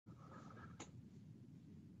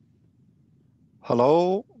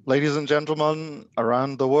Hello, ladies and gentlemen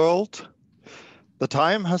around the world. The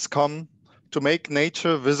time has come to make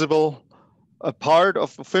nature visible, a part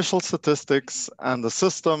of official statistics and the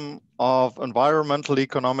system of environmental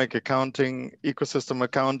economic accounting, ecosystem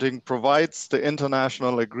accounting provides the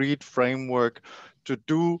international agreed framework to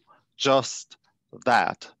do just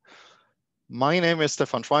that. My name is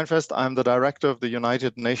Stefan Schweinfest. I'm the director of the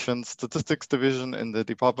United Nations Statistics Division in the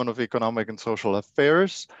Department of Economic and Social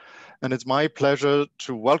Affairs. And it's my pleasure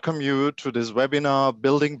to welcome you to this webinar,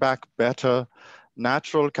 Building Back Better,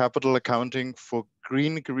 Natural Capital Accounting for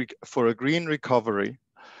a Green Recovery.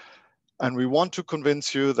 And we want to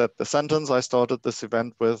convince you that the sentence I started this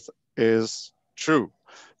event with is true.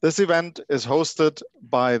 This event is hosted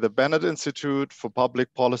by the Bennett Institute for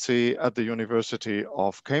Public Policy at the University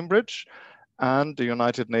of Cambridge and the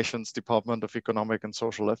United Nations Department of Economic and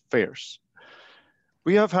Social Affairs.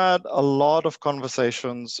 We have had a lot of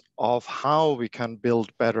conversations of how we can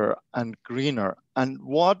build better and greener, and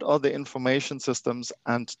what are the information systems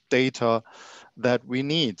and data that we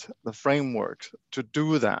need, the framework to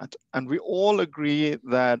do that. And we all agree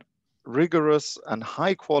that rigorous and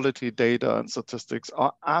high quality data and statistics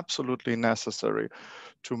are absolutely necessary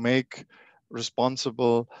to make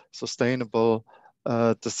responsible, sustainable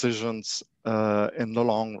decisions in the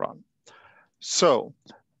long run. So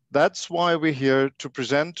that's why we're here to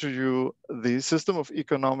present to you the System of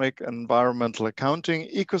Economic and Environmental Accounting,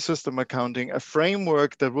 Ecosystem Accounting, a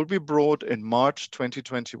framework that will be brought in March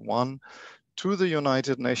 2021 to the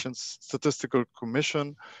United Nations Statistical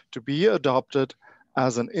Commission to be adopted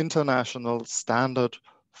as an international standard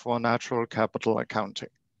for natural capital accounting.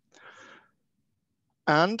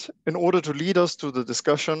 And in order to lead us to the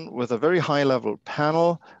discussion with a very high-level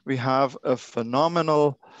panel, we have a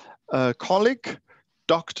phenomenal colleague,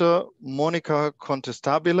 Dr. Monica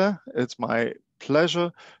Contestabile. It's my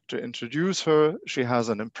pleasure to introduce her. She has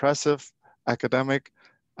an impressive academic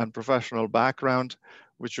and professional background,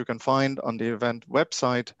 which you can find on the event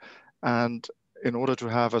website. And in order to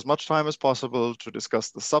have as much time as possible to discuss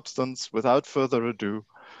the substance, without further ado,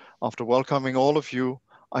 after welcoming all of you,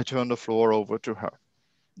 I turn the floor over to her.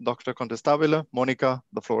 Dr. Contestabile, Monica,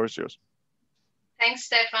 the floor is yours. Thanks,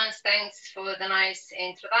 Stefan. Thanks for the nice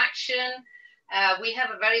introduction. We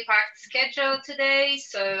have a very packed schedule today,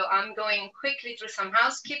 so I'm going quickly through some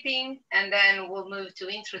housekeeping, and then we'll move to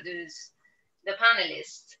introduce the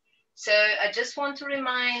panelists. So I just want to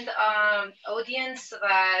remind our audience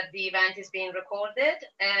that the event is being recorded,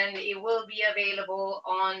 and it will be available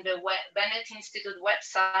on the Bennett Institute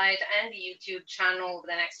website and the YouTube channel over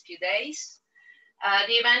the next few days.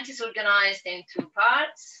 The event is organized in two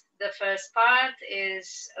parts. The first part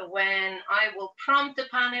is when I will prompt the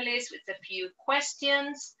panelists with a few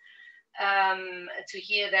questions to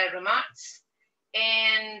hear their remarks.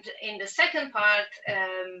 And in the second part,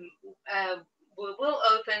 we will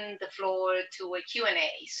open the floor to a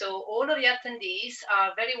Q&A. So all of the attendees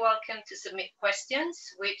are very welcome to submit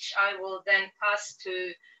questions, which I will then pass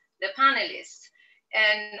to the panelists.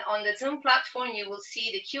 And on the Zoom platform, you will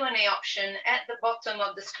see the Q&A option at the bottom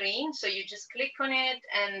of the screen. So you just click on it,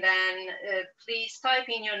 and then please type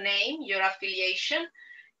in your name, your affiliation,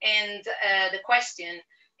 and the question,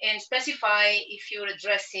 and specify if you're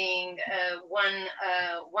addressing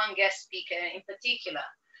one guest speaker in particular.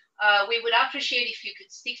 We would appreciate if you could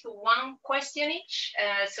stick to one question each,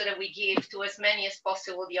 so that we give to as many as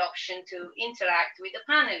possible the option to interact with the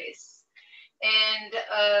panelists. And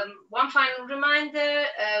one final reminder,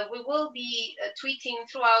 we will be tweeting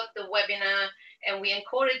throughout the webinar, and we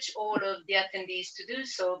encourage all of the attendees to do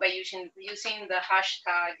so by using the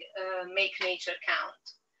hashtag #MakeNatureCount.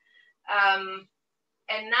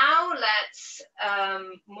 And now let's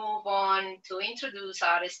move on to introduce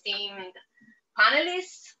our esteemed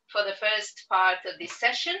panelists for the first part of this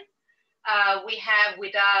session. We have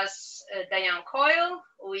with us Diane Coyle,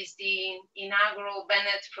 who is the inaugural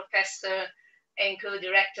Bennett Professor and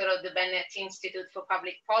co-director of the Bennett Institute for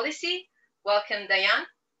Public Policy. Welcome, Diane.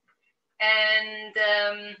 And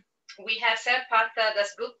we have Sir Partha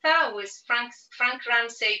Dasgupta, who is Frank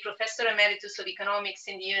Ramsey Professor Emeritus of Economics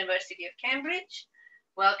in the University of Cambridge.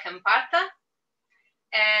 Welcome, Partha.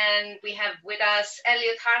 And we have with us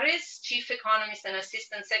Elliot Harris, Chief Economist and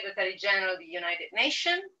Assistant Secretary General of the United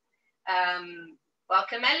Nations.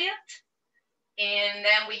 Welcome, Elliot. And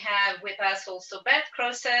then we have with us also Bert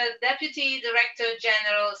Crosser, Deputy Director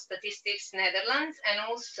General Statistics Netherlands, and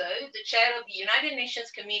also the chair of the United Nations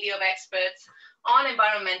Committee of Experts on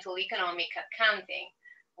Environmental Economic Accounting.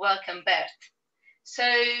 Welcome, Bert. So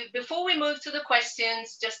before we move to the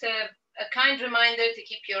questions, just a kind reminder to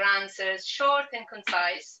keep your answers short and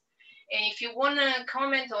concise. And if you want to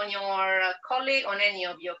comment on your colleague, on any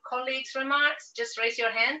of your colleagues' remarks, just raise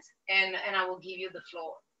your hand and I will give you the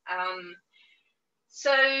floor.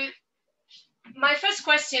 So my first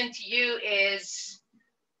question to you is,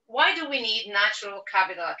 why do we need natural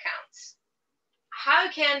capital accounts?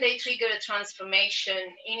 How can they trigger a transformation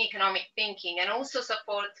in economic thinking and also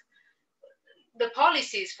support the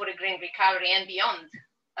policies for the green recovery and beyond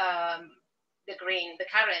the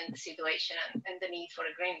current situation and the need for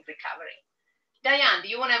a green recovery? Diane, do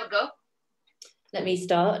you want to have a go? Let me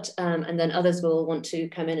start, and then others will want to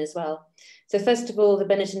come in as well. So first of all, the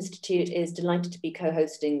Bennett Institute is delighted to be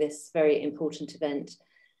co-hosting this very important event.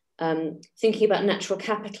 Thinking about natural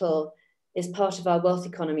capital is part of our wealth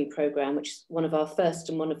economy programme, which is one of our first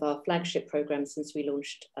and one of our flagship programmes since we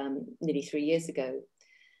launched nearly 3 years ago.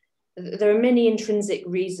 There are many intrinsic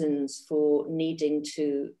reasons for needing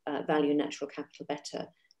to value natural capital better,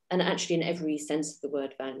 and actually in every sense of the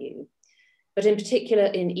word value. But in particular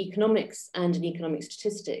in economics and in economic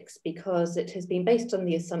statistics, because it has been based on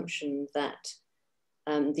the assumption that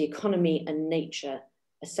the economy and nature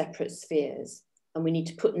are separate spheres, and we need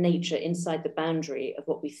to put nature inside the boundary of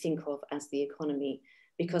what we think of as the economy,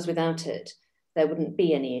 because without it, there wouldn't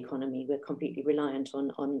be any economy. We're completely reliant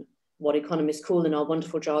on what economists call in our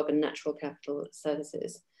wonderful jargon, natural capital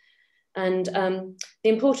services. And the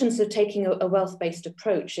importance of taking a wealth-based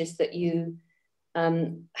approach is that you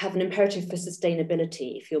have an imperative for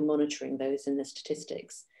sustainability if you're monitoring those in the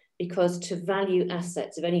statistics, because to value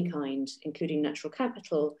assets of any kind, including natural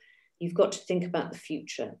capital, you've got to think about the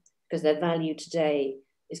future, because their value today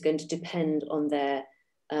is going to depend on their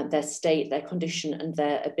state, their condition, and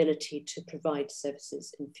their ability to provide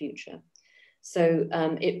services in future. So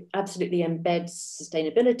it absolutely embeds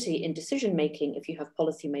sustainability in decision-making if you have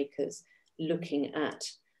policymakers looking at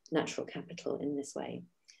natural capital in this way.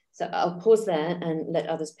 So I'll pause there and let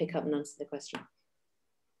others pick up and answer the question.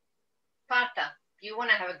 Partha, you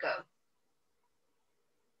want to have a go?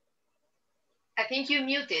 I think you're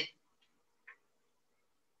muted.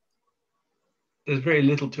 There's very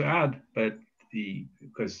little to add, but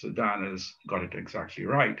because Diana's got it exactly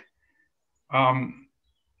right.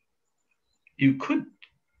 You could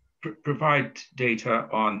provide data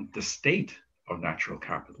on the state of natural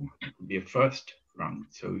capital. It would be a first round.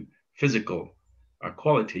 So physical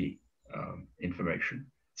quality information,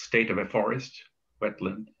 state of a forest,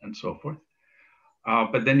 wetland, and so forth.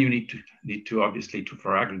 But then you need to obviously,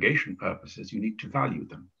 for aggregation purposes, you need to value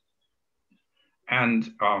them. And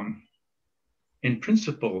in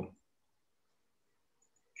principle,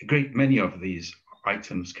 a great many of these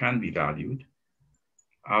items can be valued.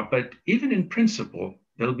 But even in principle,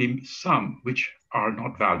 there'll be some which are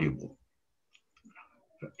not valuable,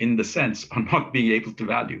 in the sense of not being able to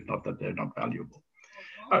value, not that they're not valuable.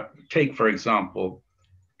 Take, for example,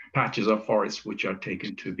 patches of forest which are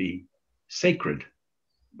taken to be sacred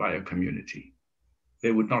by a community.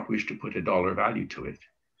 They would not wish to put a dollar value to it.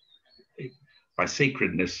 By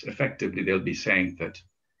sacredness, effectively, they'll be saying that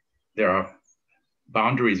there are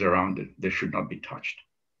boundaries around it, they should not be touched.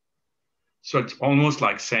 So it's almost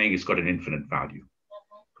like saying it's got an infinite value,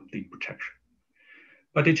 complete protection.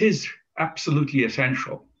 But it is absolutely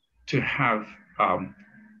essential to have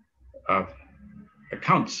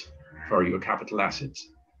accounts for your capital assets,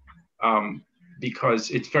 because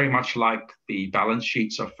it's very much like the balance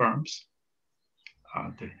sheets of firms.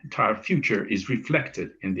 The entire future is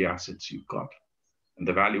reflected in the assets you've got, and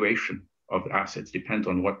the valuation of assets depends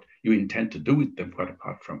on what you intend to do with them, quite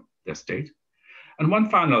apart from their state. And one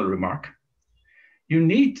final remark, you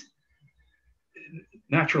need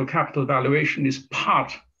natural capital valuation is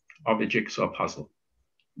part of the jigsaw puzzle.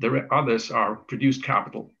 The others are produced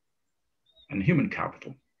capital and human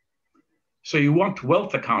capital. So you want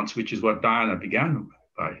wealth accounts, which is what Diana began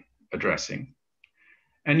by addressing.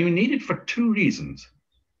 And you need it for two reasons.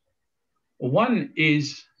 One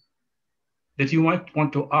is that you might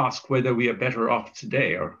want to ask whether we are better off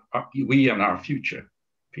today, or we and our future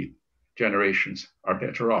generations are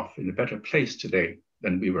better off in a better place today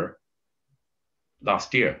than we were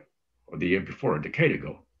last year or the year before, a decade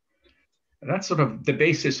ago. And that's sort of the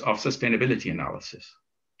basis of sustainability analysis.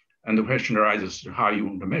 And the question arises to how you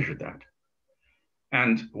want to measure that.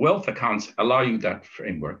 And wealth accounts allow you that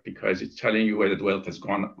framework because it's telling you whether the wealth is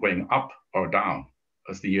going up or down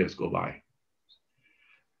as the years go by.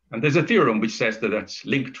 And there's a theorem which says that that's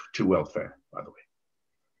linked to welfare, by the way.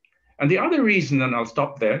 And the other reason, and I'll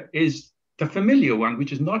stop there, is the familiar one,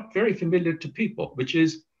 which is not very familiar to people, which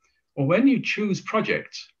is when you choose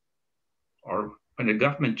projects, or when a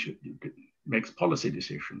government makes policy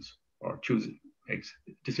decisions or makes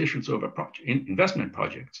decisions over investment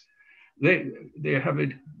projects, they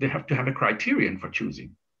have to have a criterion for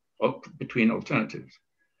choosing between alternatives.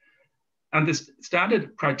 And this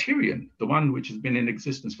standard criterion, the one which has been in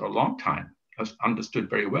existence for a long time, has understood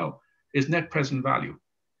very well, is net present value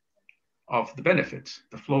of the benefits,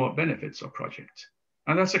 the flow of benefits of projects.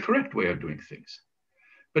 And that's a correct way of doing things.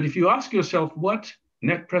 But if you ask yourself what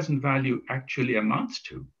net present value actually amounts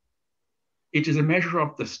to, it is a measure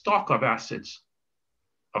of the stock of assets,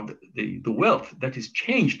 of the wealth that is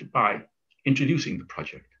changed by introducing the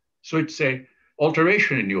project. So it's a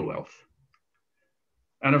alteration in your wealth.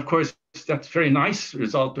 And of course, that's a very nice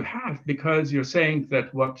result to have, because you're saying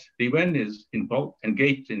that what the UN is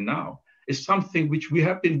engaged in now is something which we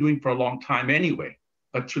have been doing for a long time anyway,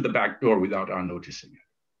 but through the back door without our noticing it.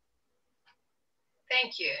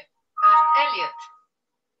 Thank you. Elliot.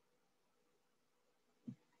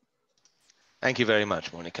 Thank you very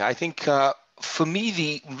much, Monica. I think for me,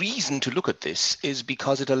 the reason to look at this is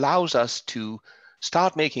because it allows us to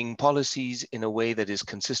start making policies in a way that is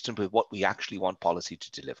consistent with what we actually want policy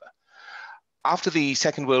to deliver. After the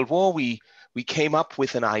Second World War, we came up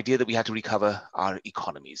with an idea that we had to recover our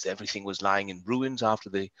economies. Everything was lying in ruins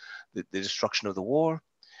after the destruction of the war.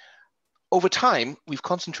 Over time, we've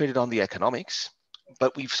concentrated on the economics,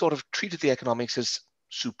 but we've sort of treated the economics as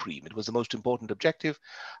supreme. It was the most important objective,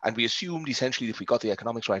 and we assumed essentially if we got the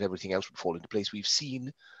economics right, everything else would fall into place. We've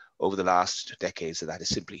seen over the last decades that that is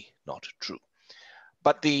simply not true.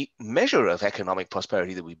 But the measure of economic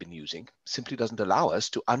prosperity that we've been using simply doesn't allow us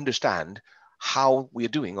to understand how we're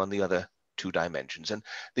doing on the other two dimensions. And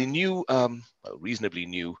the new, reasonably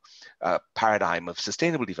new paradigm of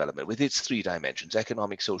sustainable development with its three dimensions,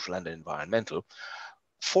 economic, social, and environmental,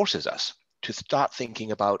 forces us to start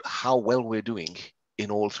thinking about how well we're doing in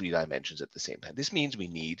all three dimensions at the same time. This means we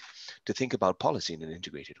need to think about policy in an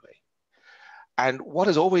integrated way. And what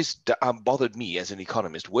has always bothered me as an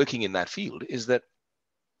economist working in that field is that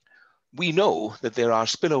we know that there are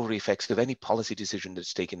spillover effects of any policy decision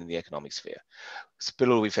that's taken in the economic sphere,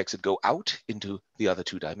 spillover effects that go out into the other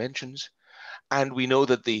two dimensions. And we know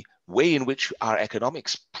that the way in which our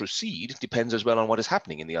economics proceed depends as well on what is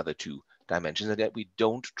happening in the other two dimensions, and yet we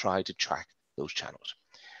don't try to track those channels.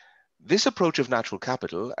 This approach of natural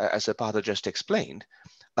capital, as Zapata just explained,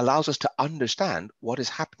 allows us to understand what is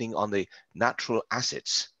happening on the natural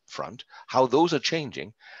assets front, how those are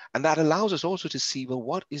changing, and that allows us also to see, well,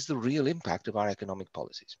 what is the real impact of our economic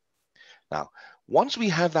policies? Now, once we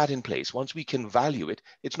have that in place, once we can value it,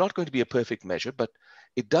 it's not going to be a perfect measure, but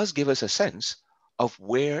it does give us a sense of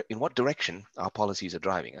where, in what direction our policies are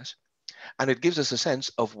driving us. And it gives us a sense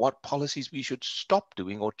of what policies we should stop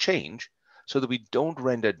doing or change so that we don't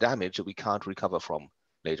render damage that we can't recover from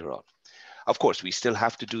later on. Of course, we still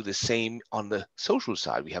have to do the same on the social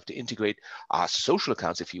side. We have to integrate our social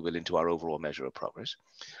accounts, if you will, into our overall measure of progress.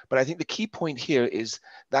 But I think the key point here is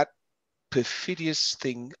that perfidious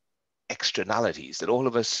thing, externalities, that all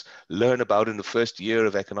of us learn about in the first year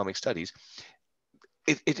of economic studies.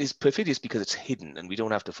 It is perfidious because it's hidden and we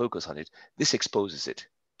don't have to focus on it. This exposes it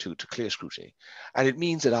to clear scrutiny. And it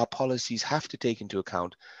means that our policies have to take into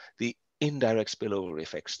account the indirect spillover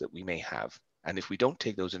effects that we may have. And if we don't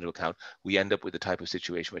take those into account, we end up with the type of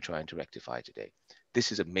situation we're trying to rectify today.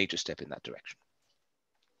 This is a major step in that direction.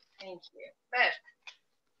 Thank you. Bert.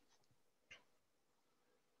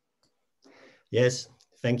 Yes,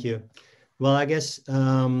 thank you. Well, I guess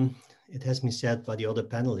it has been said by the other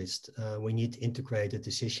panelists, we need integrated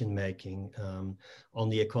decision-making on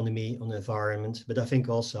the economy, on the environment, but I think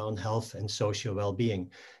also on health and social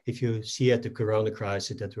well-being. If you see at the Corona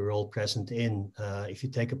crisis that we're all present in, if you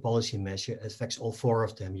take a policy measure, it affects all four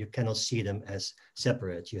of them. You cannot see them as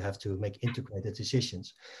separate. You have to make integrated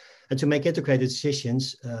decisions. And to make integrated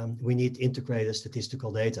decisions, we need integrated statistical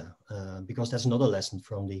data, because that's another lesson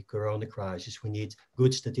from the Corona crisis. We need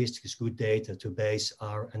good statistics, good data to base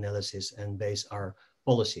our analysis and base our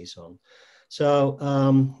policies on. So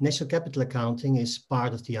national capital accounting is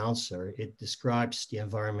part of the answer. It describes the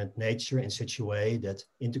environment nature in such a way that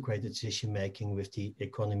integrated decision-making with the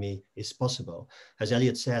economy is possible. As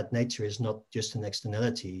Elliot said, nature is not just an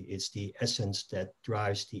externality, it's the essence that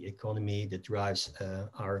drives the economy, that drives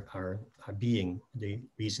our being, the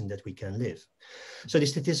reason that we can live. So the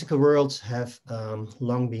statistical worlds have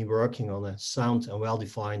long been working on a sound and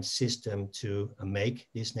well-defined system to make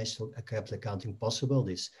this national capital accounting possible,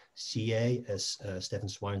 this CA, as Stefan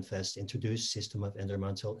Swinefest introduced, System of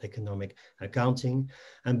Environmental Economic Accounting.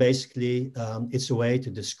 And basically, it's a way to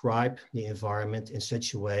describe the environment in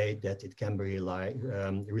such a way that it can be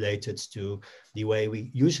related to the way we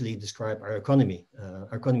usually describe our economy.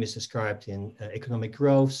 Our economy is described in economic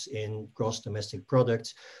growth, in gross domestic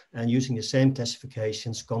product, and using the same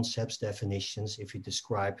classifications, concepts, definitions. If you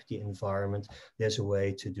describe the environment, there's a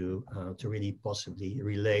way to do to really possibly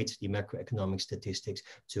relate the macroeconomic statistics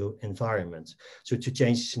to environment. So to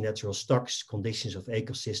change natural stocks, conditions of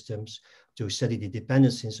ecosystems, to study the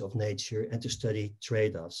dependencies of nature, and to study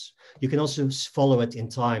trade-offs. You can also follow it in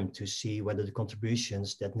time to see whether the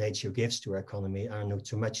contributions that nature gives to our economy are not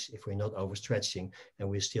too much, if we're not overstretching and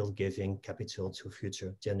we're still giving capital to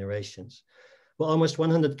future generations. Well, almost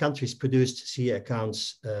 100 countries produced CA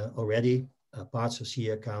accounts already, parts of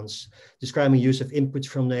CA accounts, describing use of inputs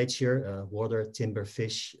from nature, water, timber,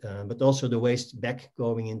 fish, but also the waste back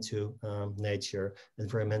going into nature,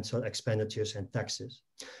 environmental expenditures and taxes.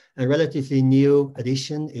 A relatively new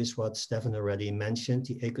addition is what Stefan already mentioned,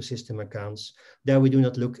 the ecosystem accounts. There we do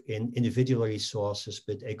not look in individual resources,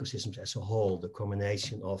 but ecosystems as a whole, the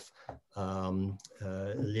combination of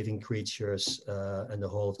living creatures and the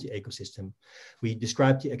whole of the ecosystem. We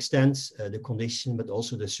describe the extent, the condition, but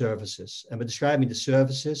also the services. And by describing the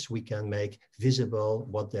services, we can make visible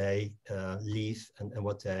what they leave and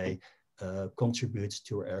what they contribute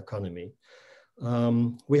to our economy.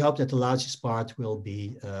 We hope that the largest part will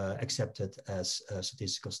be accepted as a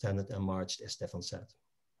statistical standard and marched, as Stefan said.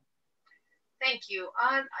 Thank you.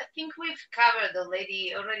 I think we've covered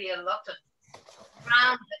already a lot of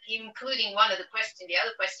ground, including one of the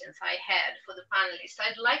other questions I had for the panelists.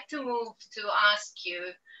 I'd like to move to ask you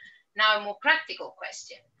now a more practical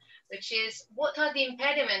question, which is, what are the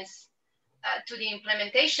impediments to the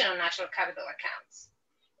implementation of natural capital accounts?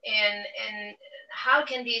 And how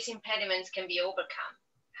can these impediments can be overcome?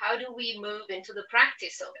 How do we move into the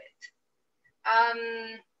practice of it?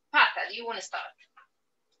 Pata, do you want to start?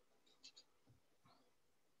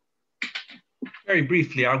 Very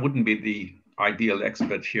briefly, I wouldn't be the ideal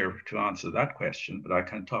expert here to answer that question, but I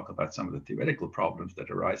can talk about some of the theoretical problems that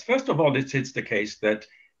arise. First of all, it's the case that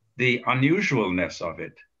the unusualness of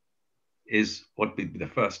it is what would be the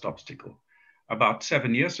first obstacle. About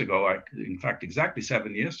 7 years ago, in fact, exactly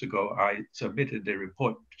 7 years ago, I submitted a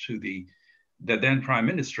report to the then Prime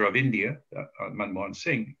Minister of India, Manmohan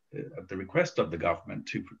Singh, at the request of the government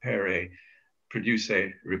to produce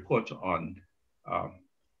a report on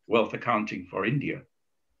wealth accounting for India.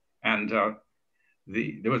 And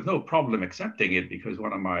there was no problem accepting it because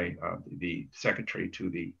one of the secretary to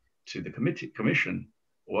the commission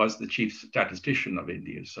was the chief statistician of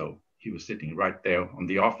India. So he was sitting right there on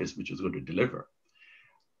the office, which was going to deliver.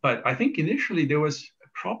 But I think initially there was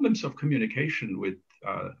problems of communication with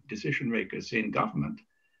decision makers in government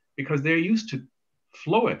because they're used to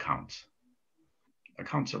flow accounts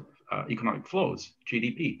of economic flows,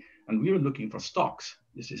 GDP. And we were looking for stocks.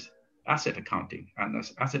 This is asset accounting. And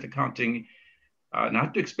as asset accounting, and I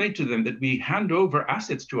have to explain to them that we hand over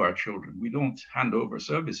assets to our children. We don't hand over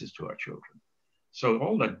services to our children. So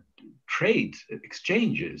all the trade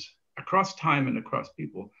exchanges across time and across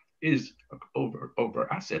people is over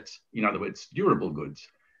assets. In other words, durable goods.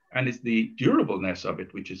 And it's the durableness of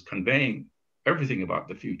it which is conveying everything about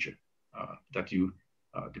the future that you,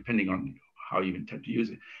 depending on how you intend to use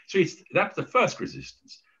it. So that's the first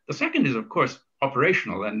resistance. The second is, of course,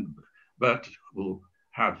 operational, and Bert will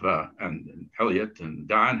have, and Elliot and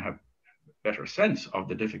Diane have better sense of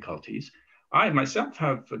the difficulties. I myself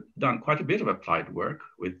have done quite a bit of applied work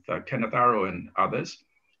with Kenneth Arrow and others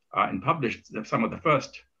and published some of the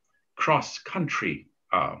first cross-country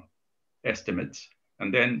estimates,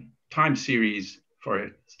 and then time series for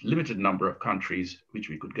a limited number of countries which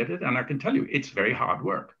we could get it. And I can tell you, it's very hard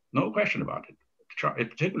work, no question about it,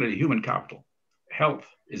 particularly human capital. Health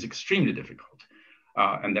is extremely difficult.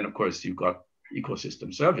 And then, of course, you've got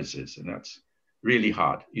ecosystem services, and that's really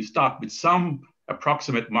hard. You start with some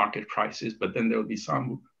approximate market prices, but then there'll be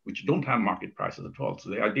some which don't have market prices at all. So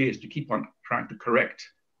the idea is to keep on trying to correct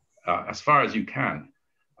as far as you can.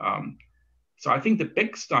 So I think the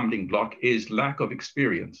big stumbling block is lack of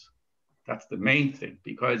experience. That's the main thing,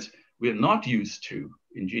 because we're not used to,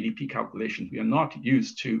 in GDP calculations, we are not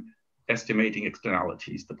used to estimating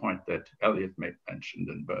externalities, the point that Elliot mentioned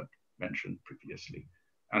and Bert mentioned previously.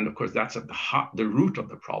 And of course, that's at the root of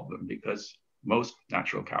the problem, because most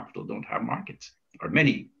natural capital don't have markets, or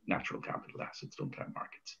many natural capital assets don't have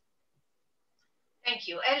markets. Thank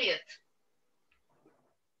you. Elliot.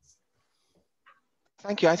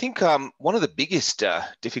 Thank you. I think one of the biggest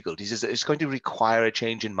difficulties is that it's going to require a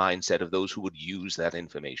change in mindset of those who would use that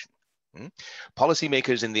information.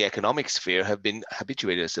 Policymakers in the economic sphere have been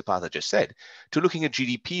habituated, as Sapatha just said, to looking at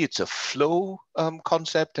GDP. It's a flow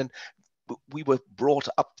concept, and we were brought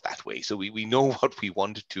up that way. So we know what we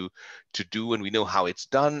wanted to do, and we know how it's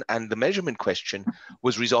done. And the measurement question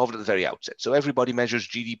was resolved at the very outset. So everybody measures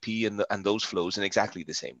GDP and those flows in exactly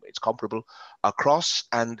the same way. It's comparable across,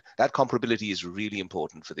 and that comparability is really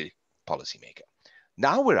important for the policymaker.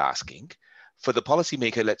 Now we're asking for the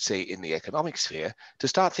policymaker, let's say in the economic sphere, to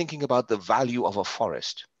start thinking about the value of a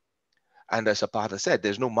forest. And as Apata said,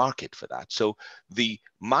 there's no market for that. So the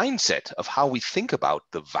mindset of how we think about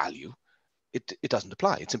the value, it doesn't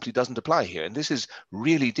apply. It simply doesn't apply here. And this is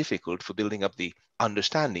really difficult for building up the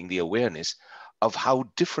understanding, the awareness of how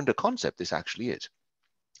different a concept this actually is.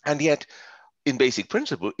 And yet, in basic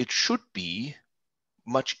principle, it should be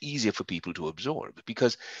much easier for people to absorb,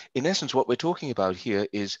 because in essence, what we're talking about here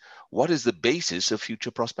is what is the basis of future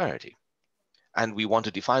prosperity. And we want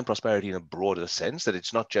to define prosperity in a broader sense, that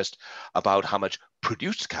it's not just about how much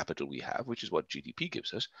produced capital we have, which is what GDP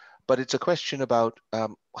gives us, but it's a question about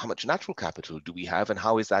how much natural capital do we have and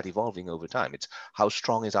how is that evolving over time. It's how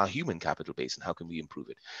strong is our human capital base and how can we improve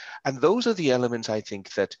it. And those are the elements, I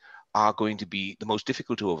think, that are going to be the most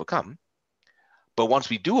difficult to overcome. But once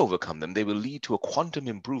we do overcome them, they will lead to a quantum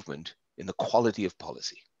improvement in the quality of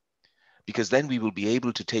policy. Because then we will be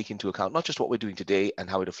able to take into account not just what we're doing today and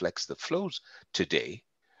how it affects the flows today,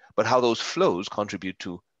 but how those flows contribute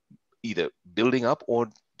to either building up or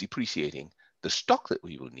depreciating the stock that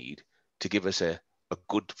we will need to give us a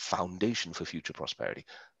good foundation for future prosperity,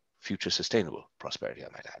 future sustainable prosperity, I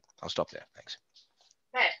might add. I'll stop there. Thanks.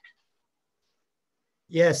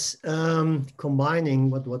 Yes,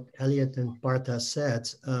 combining what Elliot and Partha said,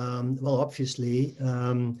 well, obviously,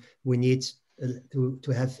 we need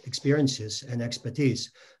to have experiences and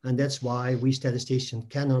expertise. And that's why we statisticians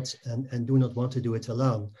cannot and do not want to do it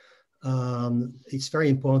alone. It's very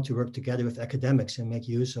important to work together with academics and make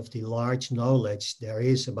use of the large knowledge there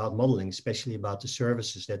is about modeling, especially about the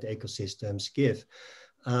services that ecosystems give.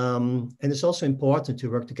 And it's also important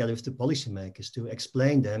to work together with the policymakers to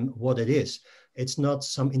explain them what it is. It's not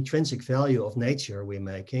some intrinsic value of nature we're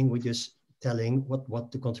making. We're just telling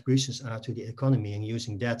what the contributions are to the economy and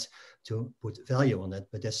using that to put value on it.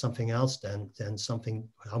 But there's something else than something,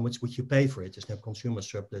 how much would you pay for it? There's no consumer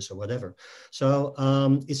surplus or whatever. So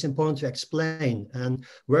it's important to explain, and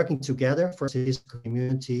working together for this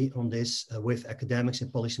community on this with academics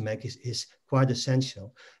and policymakers is quite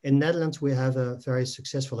essential. In Netherlands, we have a very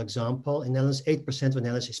successful example. In Netherlands, 8% of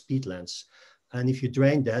Netherlands is peatlands. And if you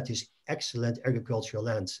drain that, is excellent agricultural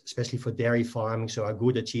land, especially for dairy farming. So our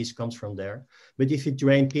Gouda cheese comes from there. But if you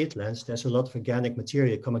drain peatlands, there's a lot of organic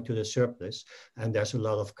material coming to the surplus, and there's a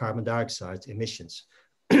lot of carbon dioxide emissions.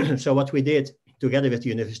 So what we did together with the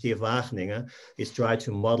University of Wageningen is try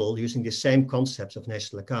to model using the same concepts of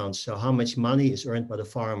national accounts. So how much money is earned by the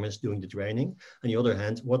farmers doing the draining? On the other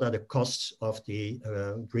hand, what are the costs of the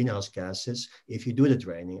greenhouse gases if you do the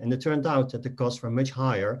draining? And it turned out that the costs were much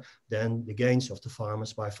higher than the gains of the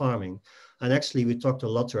farmers by farming. And actually, we talked a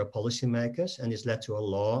lot to our policymakers, and it's led to a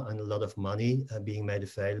law and a lot of money being made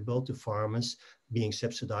available to farmers being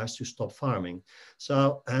subsidized to stop farming.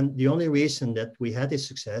 So, and the only reason that we had this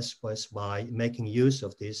success was by making use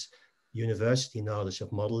of this university knowledge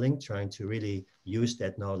of modeling, trying to really use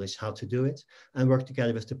that knowledge, how to do it, and work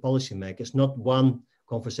together with the policymakers, not one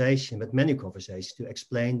conversation, but many conversations to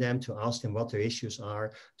explain them, to ask them what their issues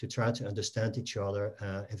are, to try to understand each other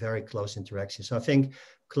in very close interaction. So I think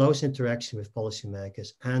close interaction with policymakers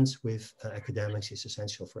and with academics is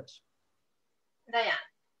essential for us. Diane.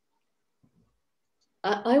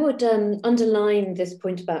 I would underline this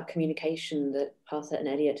point about communication that Partha and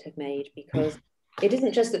Elliot have made, because it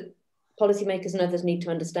isn't just that policymakers and others need to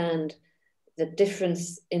understand the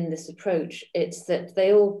difference in this approach, it's that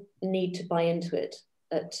they all need to buy into it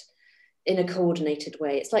in a coordinated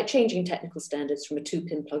way. It's like changing technical standards from a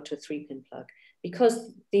 2-pin plug to a 3-pin plug,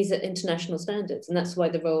 because these are international standards, and that's why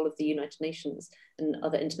the role of the United Nations and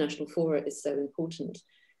other international fora is so important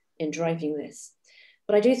in driving this.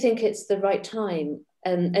 But I do think it's the right time.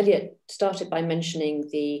 Elliot started by mentioning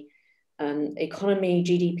the economy,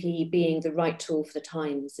 GDP being the right tool for the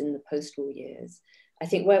times in the post-war years. I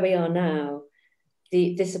think where we are now,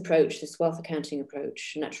 this approach, this wealth accounting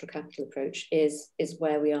approach, natural capital approach, is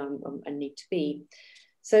where we are and need to be.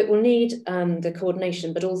 So it will need the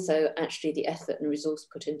coordination, but also actually the effort and resource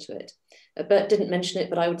put into it. Bert didn't mention it,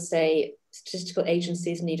 but I would say statistical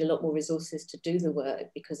agencies need a lot more resources to do the work,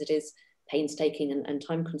 because it is painstaking and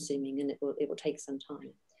time consuming, and it will take some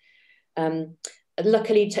time.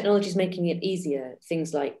 Luckily, technology is making it easier.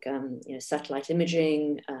 Things like satellite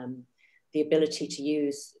imaging, the ability to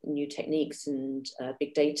use new techniques and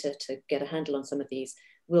big data to get a handle on some of these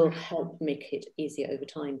will help make it easier over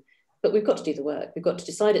time. But we've got to do the work. We've got to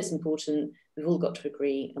decide it's important. We've all got to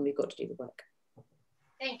agree, and we've got to do the work.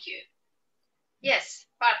 Thank you. Yes,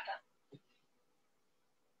 Partha.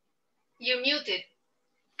 You're muted.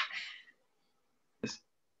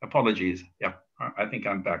 Apologies. Yeah, I think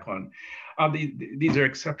I'm back on. These are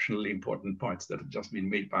exceptionally important points that have just been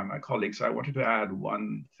made by my colleagues. I wanted to add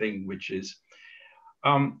one thing, which is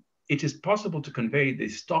it is possible to convey the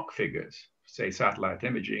stock figures, say satellite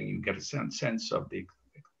imaging. You get a sense of the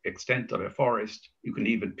extent of a forest. You can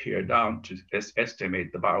even peer down to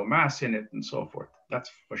estimate the biomass in it and so forth. That's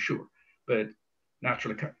for sure. But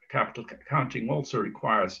natural capital accounting also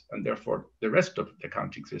requires, and therefore the rest of the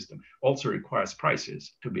accounting system also requires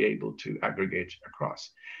prices to be able to aggregate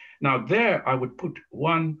across. Now there I would put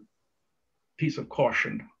one piece of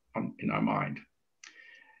caution in our mind.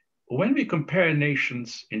 When we compare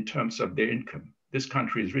nations in terms of their income, this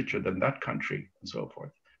country is richer than that country and so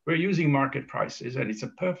forth. We're using market prices, and it's a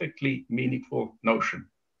perfectly meaningful notion.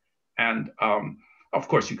 And of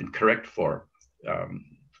course, you can correct for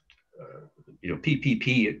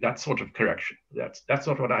PPP, that sort of correction. That's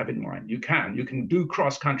not what I have in mind. You can do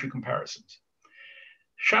cross-country comparisons.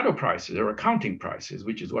 Shadow prices or accounting prices,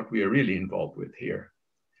 which is what we are really involved with here,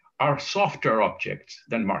 are softer objects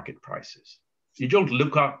than market prices. You don't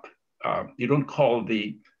look up, you don't call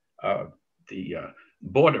the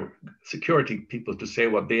border security people to say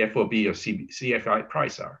what the FOB or CFI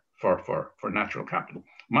price are for natural capital.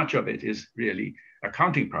 Much of it is really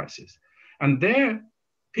accounting prices. And there,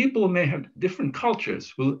 people may have different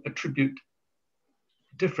cultures, will attribute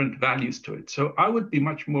different values to it. So I would be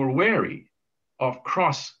much more wary of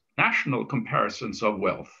cross-national comparisons of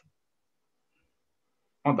wealth.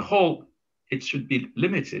 On the whole, it should be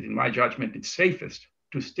limited. In my judgment, it's safest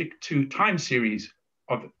to stick to time series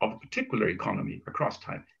of a particular economy across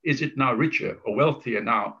time. Is it now richer or wealthier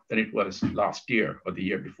now than it was last year or the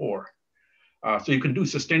year before? So you can do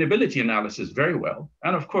sustainability analysis very well.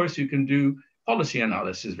 And of course, you can do policy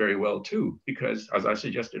analysis very well too, because as I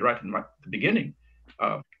suggested right in the beginning,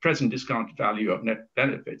 present discount value of net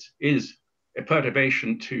benefits is a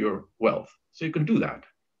perturbation to your wealth. So you can do that.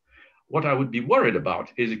 What I would be worried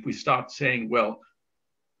about is if we start saying, well,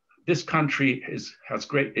 this country has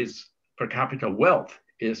per capita wealth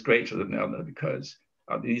is greater than the other because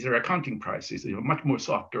these are accounting prices. They are much more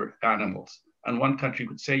softer animals. And one country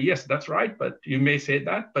could say, yes, that's right, but you may say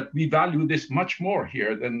that, but we value this much more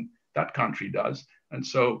here than that country does. And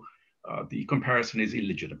so the comparison is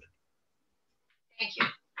illegitimate. Thank you.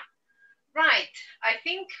 Right, I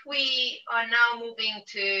think we are now moving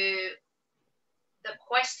to the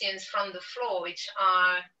questions from the floor, which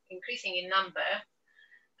are increasing in number.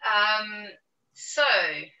 So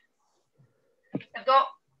I've got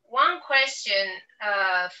one question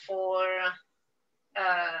for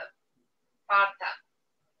Partha.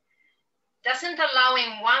 Doesn't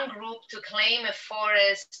allowing one group to claim a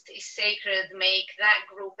forest is sacred make that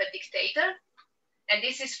group a dictator? And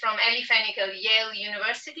this is from Ellie Fenikel, Yale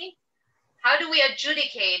University. How do we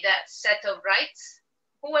adjudicate that set of rights?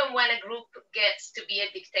 Who and when a group gets to be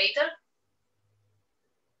a dictator?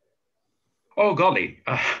 Oh, golly.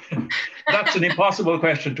 That's an impossible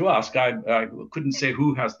question to ask. I couldn't say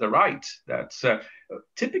who has the right. That's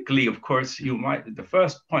typically, of course, the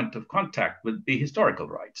first point of contact would be historical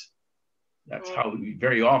rights. That's how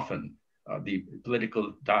very often the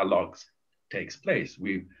political dialogues takes place.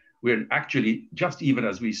 We're actually, just even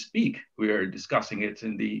as we speak, we are discussing it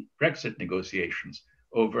in the Brexit negotiations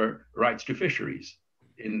over rights to fisheries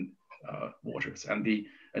in waters and the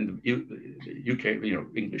UK,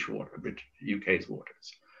 English water, UK's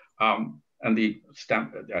waters. And the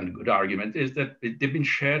good argument is that they've been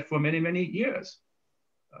shared for many, many years.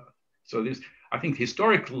 So I think the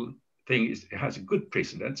historical thing has a good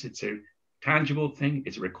precedence. It's a tangible thing,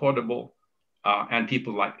 it's recordable, and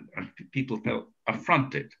people feel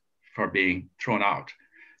affronted for being thrown out.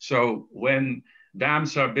 So when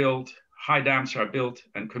dams are built, high dams are built,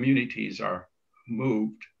 and communities are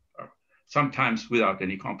moved, sometimes without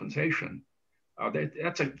any compensation,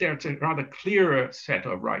 there's a rather clearer set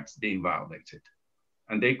of rights being violated.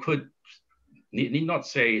 And they need not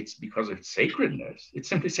say it's because of sacredness. It's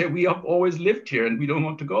simply say we have always lived here and we don't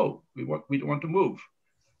want to go. We don't want to move,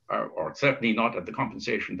 or certainly not at the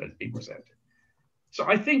compensation that's being presented. So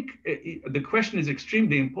I think the question is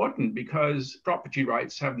extremely important because property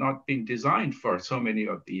rights have not been designed for so many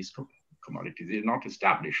of these commodities. They're not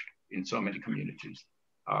established in so many communities.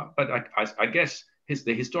 But I guess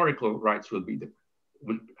the historical rights will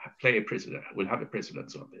have a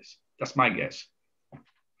precedence on this. That's my guess.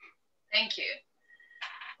 Thank you.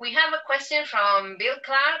 We have a question from Bill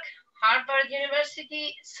Clark, Harvard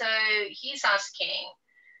University. So he's asking,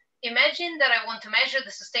 Imagine that I want to measure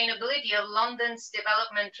the sustainability of London's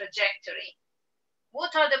development trajectory.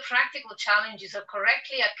 What are the practical challenges of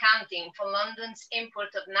correctly accounting for London's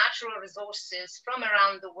import of natural resources from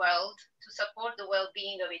around the world to support the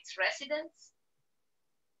well-being of its residents?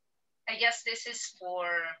 I guess this is for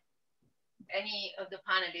any of the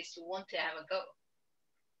panelists who want to have a go.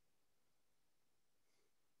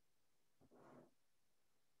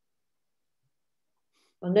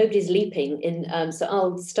 Well, nobody's leaping in, so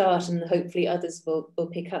I'll start and hopefully others will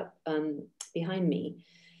pick up behind me.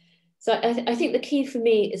 So I think the key for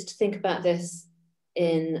me is to think about this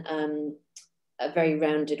in a very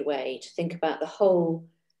rounded way, to think about the whole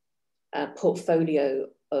portfolio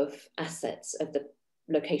of assets of the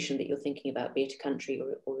location that you're thinking about, be it a country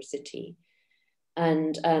or a city,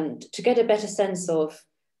 and to get a better sense of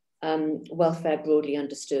welfare broadly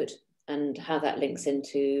understood and how that links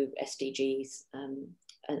into SDGs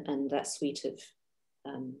and that suite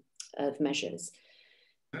of measures.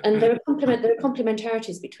 And there are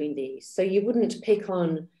complementarities between these. So you wouldn't pick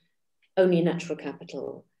on only natural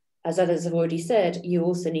capital. As others have already said, you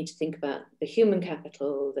also need to think about the human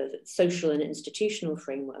capital, the social and institutional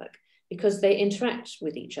framework, because they interact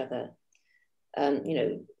with each other. You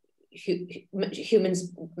know,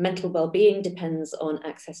 humans' mental well-being depends on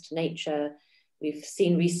access to nature. We've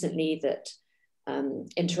seen recently that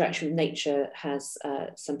interaction with nature has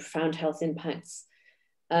some profound health impacts.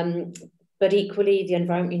 But equally, the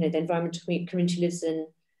environment, you know, the environmental community lives in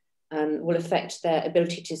will affect their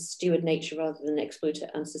ability to steward nature rather than exploit it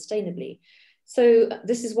unsustainably. So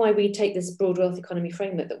this is why we take this broad wealth economy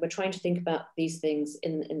framework, that we're trying to think about these things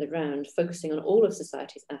in the round, focusing on all of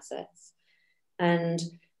society's assets. And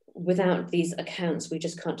without these accounts, we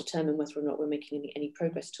just can't determine whether or not we're making any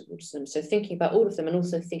progress towards them. So thinking about all of them and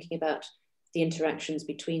also thinking about the interactions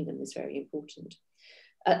between them is very important.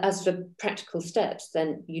 As for practical steps,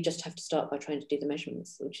 then you just have to start by trying to do the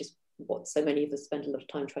measurements, which is what so many of us spend a lot of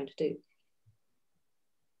time trying to do.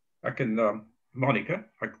 I can, Monica,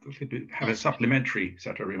 I have a supplementary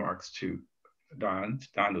set of remarks to Diane.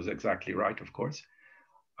 Diane was exactly right, of course.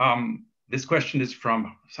 This question is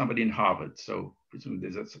from somebody in Harvard, so presumably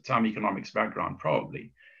there's some economics background,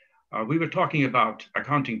 probably. We were talking about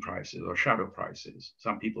accounting prices or shadow prices.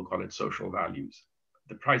 Some people call it social values.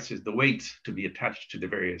 The prices, the weight to be attached to the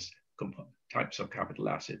various types of capital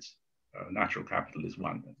assets. Natural capital is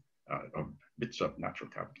one, or bits of natural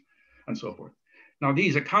capital, and so forth. Now,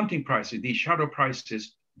 these accounting prices, these shadow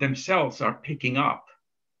prices themselves are picking up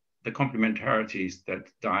the complementarities that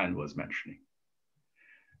Diane was mentioning.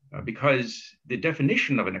 Because the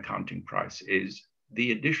definition of an accounting price is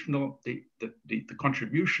the additional, the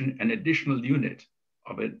contribution an additional unit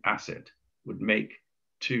of an asset would make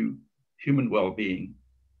to human well-being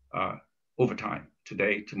over time,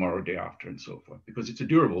 today, tomorrow, day after, and so forth, because it's a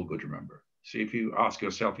durable good, remember. So if you ask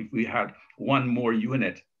yourself, if we had one more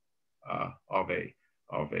unit of a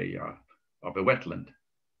wetland,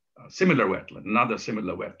 similar wetland, another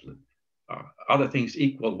similar wetland, other things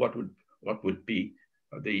equal, what would be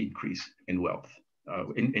the increase in wealth,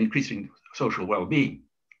 increasing social well-being?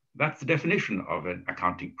 That's the definition of an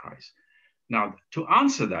accounting price. Now, to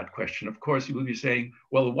answer that question, of course, you will be saying,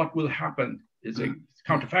 well, what will happen is a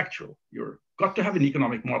counterfactual. You've got to have an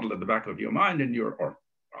economic model at the back of your mind and or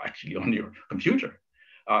actually on your computer.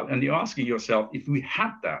 And you're asking yourself, if we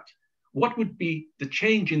had that, what would be the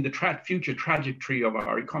change in the future trajectory of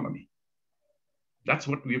our economy? That's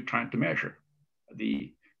what we're trying to measure.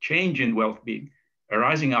 The change in wealth being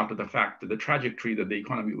arising out of the fact that the trajectory that the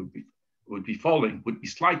economy would be following would be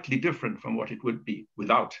slightly different from what it would be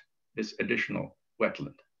without this additional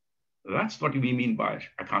wetland. That's what we mean by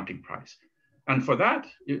accounting price. And for that,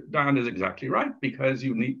 Diane is exactly right, because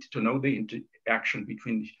you need to know the interaction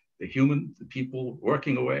between the human, the people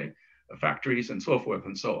working away, the factories, and so forth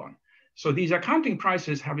and so on. So these accounting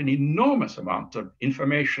prices have an enormous amount of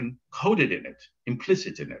information coded in it,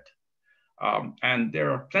 implicit in it. And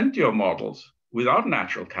there are plenty of models without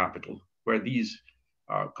natural capital where these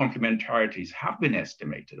complementarities have been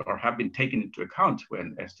estimated or have been taken into account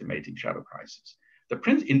when estimating shadow prices.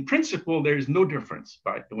 In principle, there is no difference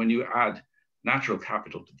when you add natural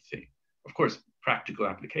capital to the thing. Of course, practical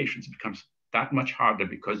applications becomes that much harder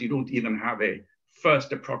because you don't even have a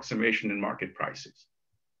first approximation in market prices.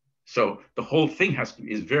 So the whole thing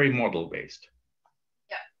is very model-based.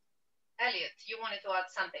 Yeah. Elliot, you wanted to add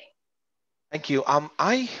something. Thank you.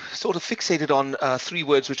 I sort of fixated on three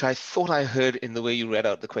words which I thought I heard in the way you read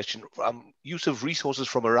out the question, use of resources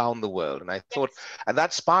from around the world. And I thought, and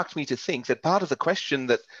that sparked me to think that part of the question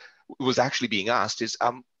that was actually being asked is,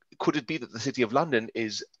 could it be that the City of London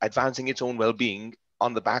is advancing its own well-being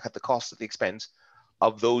on the back at the cost, at the expense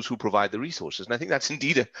of those who provide the resources. And I think that's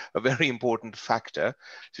indeed a very important factor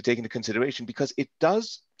to take into consideration, because it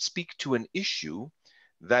does speak to an issue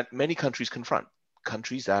that many countries confront.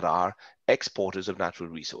 Countries that are exporters of natural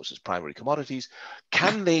resources, primary commodities,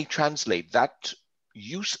 can they translate that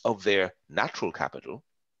use of their natural capital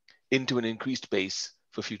into an increased base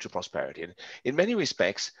for future prosperity? And in many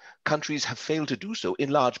respects, countries have failed to do so,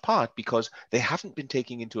 in large part because they haven't been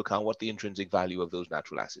taking into account what the intrinsic value of those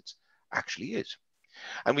natural assets actually is.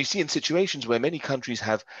 And we see in situations where many countries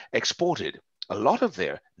have exported a lot of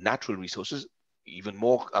their natural resources, even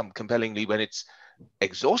more compellingly when it's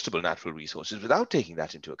exhaustible natural resources, without taking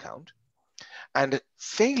that into account, and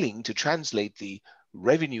failing to translate the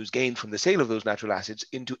revenues gained from the sale of those natural assets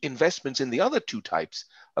into investments in the other two types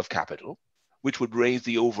of capital, which would raise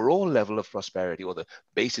the overall level of prosperity or the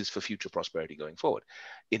basis for future prosperity going forward.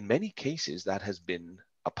 In many cases, that has been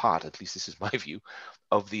a part, at least this is my view,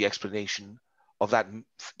 of the explanation of that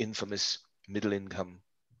infamous middle income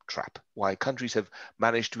trap, why countries have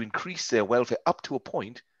managed to increase their welfare up to a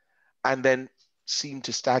point and then seem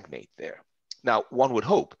to stagnate there. Now, one would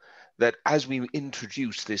hope that as we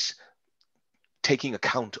introduce this taking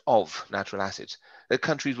account of natural assets, that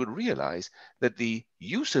countries would realize that the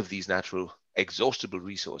use of these natural exhaustible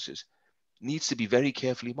resources needs to be very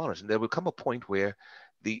carefully monitored. And there will come a point where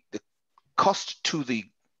the cost to the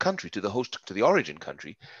country, to the host, to the origin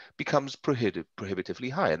country, becomes prohibitively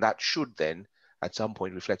high. And that should then at some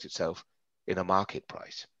point reflect itself in a market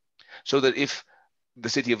price. So that if the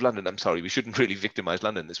City of London, I'm sorry, we shouldn't really victimize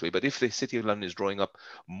London this way, but if the City of London is drawing up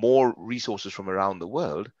more resources from around the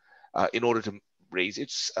world in order to raise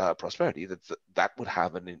its prosperity, that would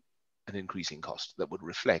have an increasing cost that would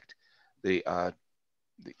reflect the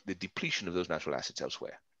depletion of those natural assets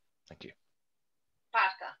elsewhere. Thank you.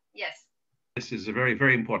 Parker, yes. This is a very,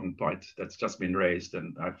 very important point that's just been raised,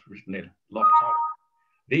 and I've written it a lot.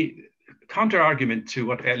 The counter argument to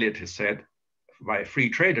what Elliot has said by a free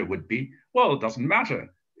trader would be, well, it doesn't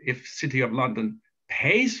matter if City of London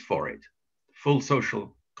pays for it, full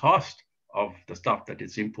social cost of the stuff that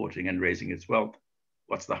it's importing and raising its wealth,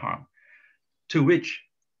 what's the harm? To which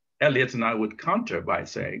Elliot and I would counter by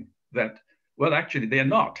saying that, well, actually, they're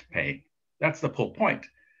not paying. That's the whole point.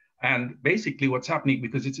 And basically what's happening,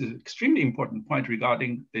 because it's an extremely important point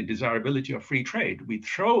regarding the desirability of free trade, we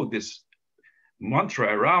throw this mantra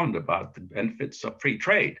around about the benefits of free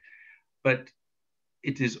trade, but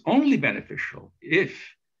it is only beneficial if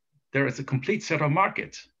there is a complete set of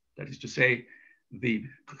markets. That is to say, the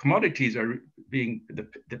commodities are being,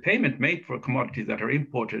 the payment made for commodities that are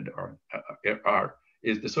imported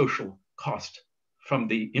is the social cost from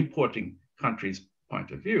the importing country's point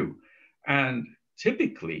of view. And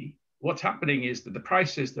typically, what's happening is that the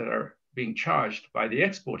prices that are being charged by the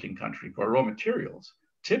exporting country for raw materials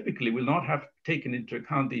typically will not have taken into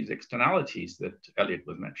account these externalities that Elliot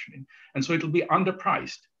was mentioning. And so it'll be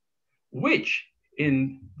underpriced, which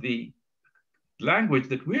in the language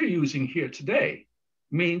that we're using here today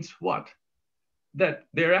means what? That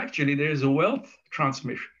there's a wealth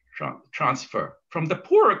transfer from the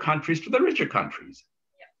poorer countries to the richer countries.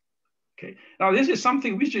 Yeah. Okay. Now this is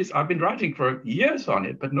something which I've been writing for years on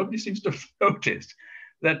it, but nobody seems to have noticed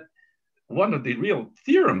that one of the real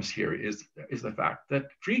theorems here is the fact that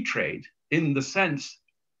free trade, in the sense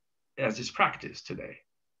as is practiced today,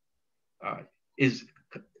 is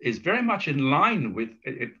very much in line with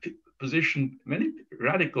a position many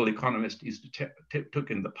radical economists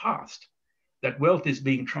took in the past, that wealth is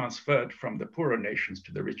being transferred from the poorer nations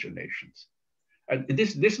to the richer nations. And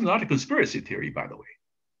this is not a conspiracy theory, by the way.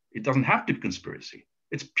 It doesn't have to be conspiracy.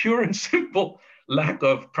 It's pure and simple lack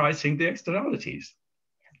of pricing the externalities.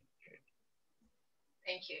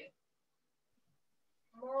 Thank you.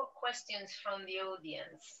 More questions from the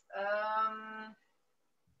audience.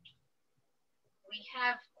 We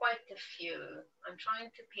have quite a few. I'm trying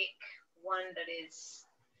to pick one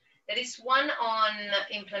that is one on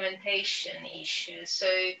implementation issues. So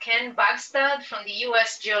Ken Bagstad from the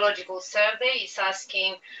US Geological Survey is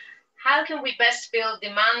asking, how can we best build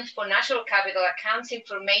demand for natural capital accounts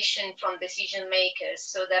information from decision makers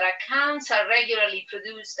so that accounts are regularly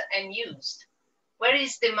produced and used? Where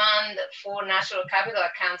is demand for natural capital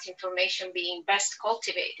accounts information being best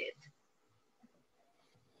cultivated?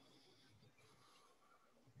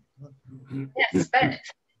 Yes, Bennett.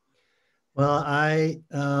 Well, I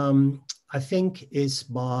think it's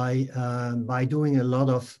by doing a lot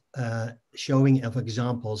of showing of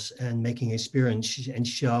examples and making experience and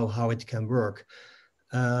show how it can work.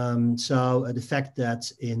 So the fact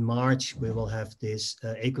that in March we will have this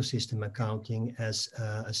ecosystem accounting as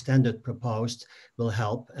a standard proposed will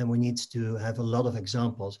help, and we need to have a lot of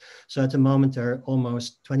examples. So at the moment there are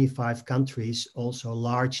almost 25 countries, also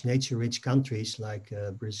large nature-rich countries like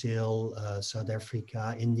Brazil, South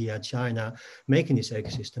Africa, India, China, making these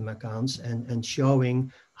ecosystem accounts and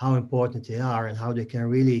showing how important they are and how they can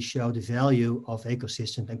really show the value of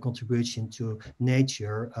ecosystems and contribution to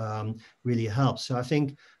nature really helps. So I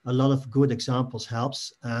think a lot of good examples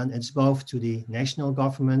helps, and it's both to the national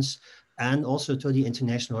governments and also to the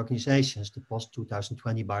international organizations, the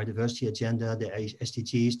post-2020 biodiversity agenda, the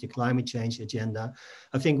SDGs, the climate change agenda.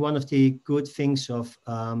 I think one of the good things of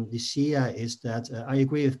the SIA is that I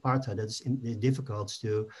agree with Partha that it's difficult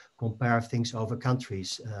to compare things over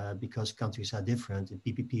countries because countries are different and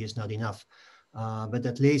PPP is not enough. But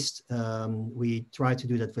at least we try to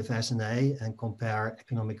do that with SNA and compare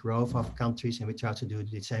economic growth of countries, and we try to do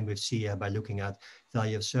the same with SIA by looking at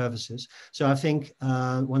value of services. So I think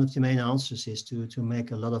one of the main answers is to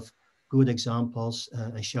make a lot of good examples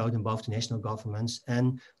and show them both to national governments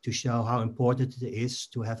and to show how important it is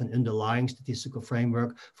to have an underlying statistical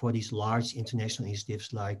framework for these large international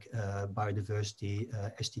initiatives like biodiversity,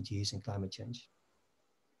 SDGs, and climate change.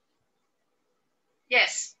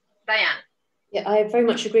 Yes, Diane. Yeah, I very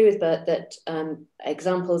much agree with Bert that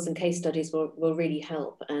examples and case studies will really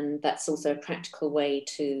help, and that's also a practical way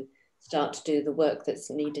to start to do the work that's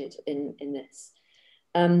needed in this.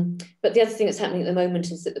 But the other thing that's happening at the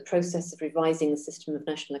moment is that the process of revising the system of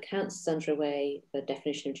national accounts is underway, the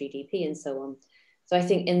definition of GDP and so on. So I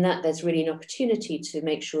think in that there's really an opportunity to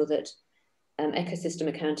make sure that ecosystem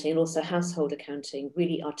accounting and also household accounting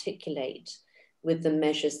really articulate with the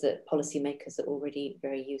measures that policymakers are already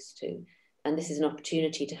very used to. And this is an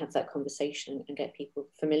opportunity to have that conversation and get people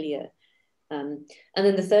familiar. And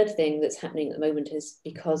then the third thing that's happening at the moment is,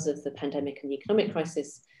 because of the pandemic and the economic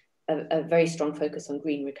crisis, a very strong focus on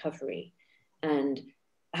green recovery. And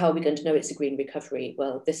how are we going to know it's a green recovery?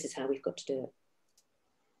 Well, this is how we've got to do it.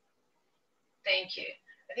 Thank you.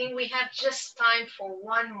 I think we have just time for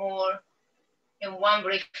one more and one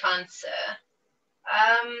brief answer.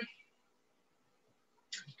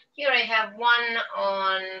 Here I have one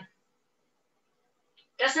on,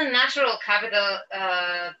 doesn't natural capital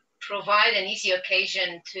provide an easy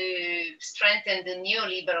occasion to strengthen the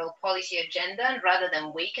neoliberal policy agenda rather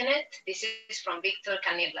than weaken it? This is from Victor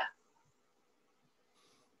Canilla.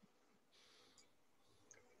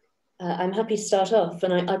 I'm happy to start off,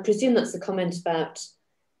 and I presume that's a comment about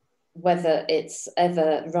whether it's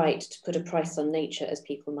ever right to put a price on nature, as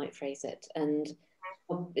people might phrase it, and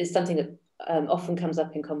it's something that often comes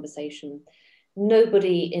up in conversation.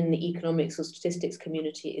 Nobody in the economics or statistics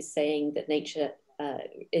community is saying that nature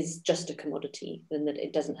is just a commodity and that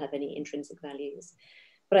it doesn't have any intrinsic values.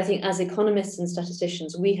 But I think as economists and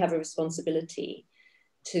statisticians, we have a responsibility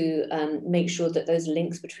to make sure that those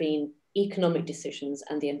links between economic decisions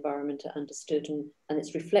and the environment are understood, and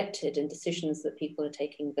it's reflected in decisions that people are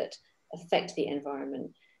taking that affect the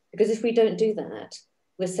environment. Because if we don't do that,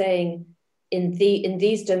 we're saying in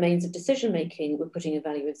these domains of decision making, we're putting a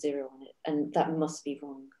value of 0 on it, and that must be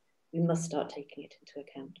wrong. We must start taking it into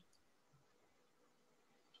account.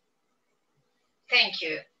 Thank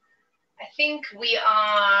you. I think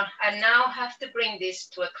I now have to bring this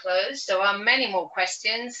to a close. There are many more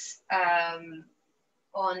questions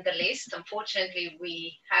on the list. Unfortunately,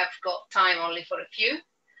 we have got time only for a few.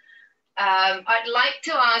 I'd like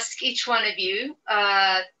to ask each one of you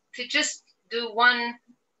to just do one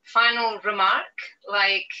final remark,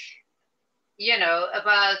 like, you know,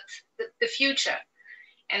 about the future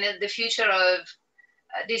and the future of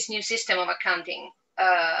this new system of accounting,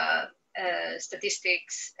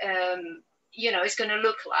 statistics, you know, is going to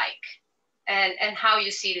look like, and how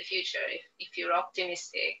you see the future, if you're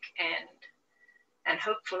optimistic and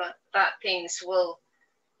hopeful that things will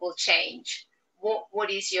change. What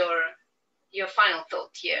is your final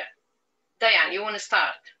thought here? Diane, you want to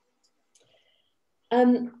start?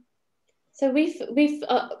 So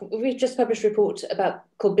we've just published a report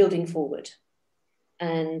called Building Forward,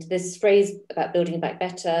 and this phrase about building back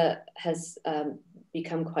better has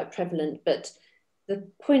become quite prevalent. But the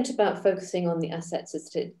point about focusing on the assets is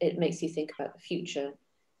that it makes you think about the future,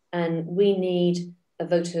 and we need a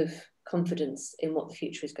vote of confidence in what the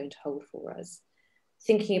future is going to hold for us.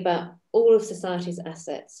 Thinking about all of society's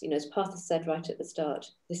assets, you know, as Partha said right at the start,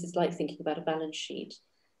 this is like thinking about a balance sheet.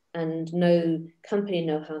 And no company,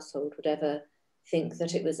 no household would ever think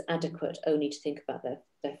that it was adequate only to think about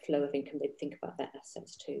their flow of income. They'd think about their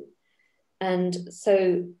assets too. And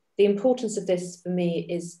so the importance of this for me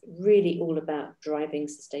is really all about driving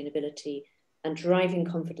sustainability and driving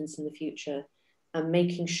confidence in the future, and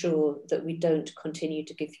making sure that we don't continue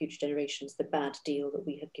to give future generations the bad deal that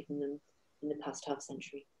we have given them in the past half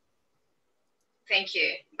century. Thank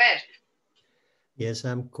you. Bert. Yes,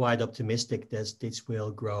 I'm quite optimistic that this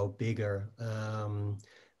will grow bigger.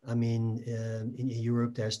 I mean, in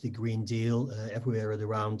Europe, there's the Green Deal. Everywhere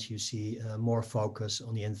around, you see more focus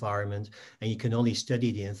on the environment. And you can only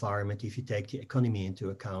study the environment if you take the economy into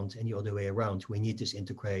account, and the other way around. We need this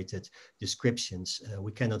integrated descriptions.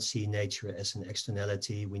 We cannot see nature as an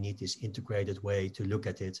externality. We need this integrated way to look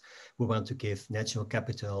at it. We want to give natural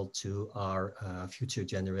capital to our future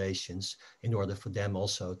generations in order for them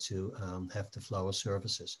also to have the flow of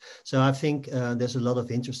services. So I think there's a lot of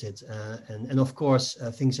interest in, and of course,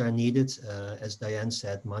 things are needed. As Diane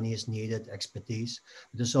said, money is needed, expertise.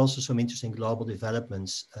 But there's also some interesting global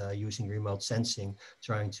developments using remote sensing,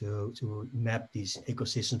 trying to map these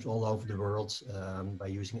ecosystems all over the world by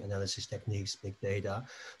using analysis techniques, big data.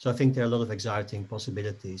 So I think there are a lot of exciting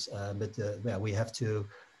possibilities, but yeah, we have to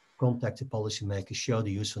contact the policymakers, show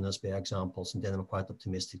the usefulness by examples, and then I'm quite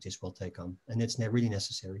optimistic this will take on. And it's really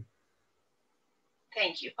necessary.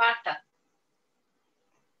 Thank you. Partha.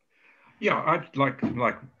 Yeah, I'd like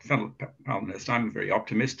fellow panelists, I'm very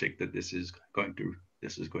optimistic that this is going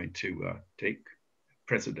to take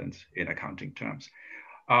precedence in accounting terms.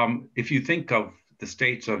 If you think of the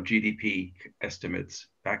states of GDP estimates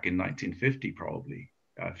back in 1950, probably,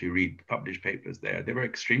 if you read published papers there, they were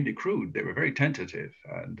extremely crude. They were very tentative,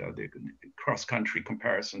 and the cross-country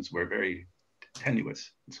comparisons were very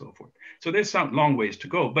tenuous and so forth. So there's some long ways to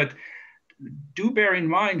go, but do bear in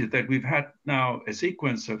mind that we've had now a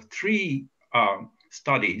sequence of 3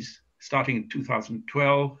 studies starting in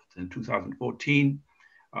 2012 and 2014,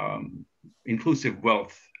 inclusive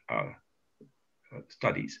wealth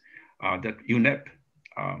studies that UNEP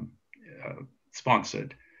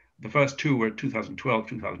sponsored. The first 2 were 2012,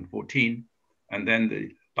 2014, and then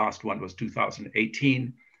the last one was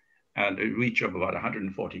 2018, and a reach of about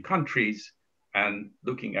 140 countries, and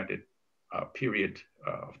looking at it a period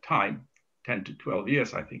of time, 10 to 12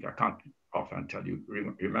 years, I think. I can't offhand tell you,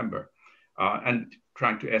 remember, and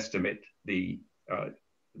trying to estimate the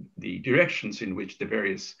directions in which the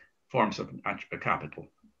various forms of capital,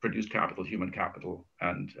 produced capital, human capital,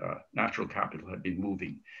 and natural capital had been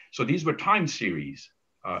moving. So these were time series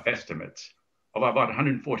estimates of about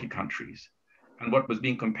 140 countries. And what was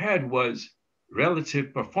being compared was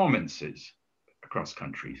relative performances across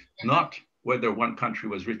countries, not whether one country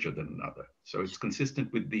was richer than another. So it's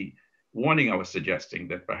consistent with the warning I was suggesting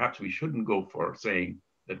that perhaps we shouldn't go for saying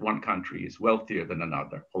that one country is wealthier than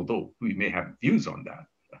another, although we may have views on that.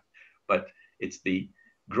 But it's the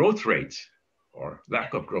growth rates or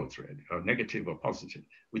lack of growth rate, or negative or positive,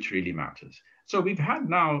 which really matters. So we've had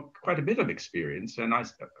now quite a bit of experience, and I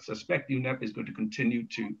suspect UNEP is going to continue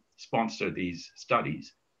to sponsor these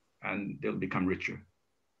studies, and they'll become richer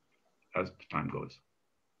as time goes.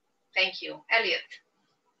 Thank you. Elliot.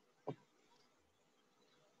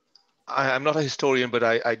 I'm not a historian, but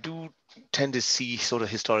I do tend to see sort of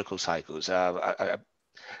historical cycles.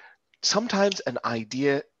 Sometimes an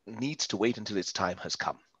idea needs to wait until its time has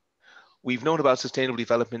come. We've known about sustainable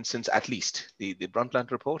development since at least the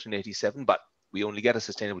Brundtland report in '87, but we only get a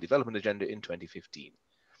sustainable development agenda in 2015.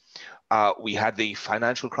 We had the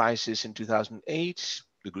financial crisis in 2008,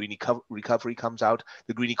 the green recovery comes out,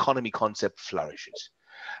 the green economy concept flourishes.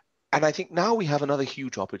 And I think now we have another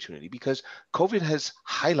huge opportunity because COVID has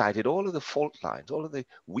highlighted all of the fault lines, all of the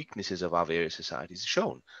weaknesses of our various societies,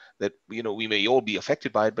 shown that, you know, we may all be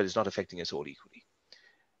affected by it, but it's not affecting us all equally.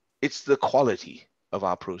 It's the quality of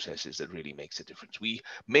our processes that really makes a difference. We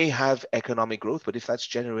may have economic growth, but if that's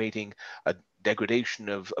generating a degradation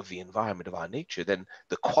of the environment, of our nature, then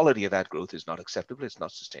the quality of that growth is not acceptable, it's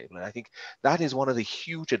not sustainable. And I think that is one of the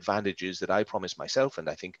huge advantages that I promised myself, and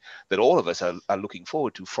I think that all of us are looking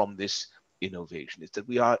forward to from this innovation, is that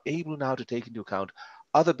we are able now to take into account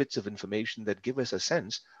other bits of information that give us a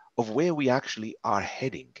sense of where we actually are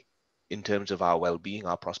heading in terms of our well-being,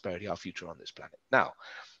 our prosperity, our future on this planet. Now,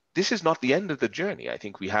 this is not the end of the journey. I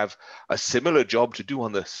think we have a similar job to do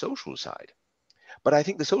on the social side. But I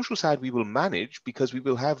think the social side we will manage because we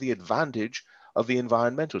will have the advantage of the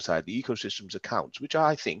environmental side, the ecosystems accounts, which are,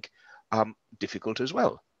 I think, difficult as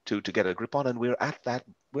well to get a grip on. And we're at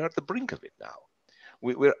the brink of it now.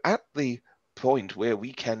 We're at the point where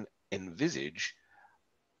we can envisage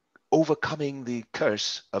overcoming the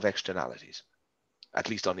curse of externalities, at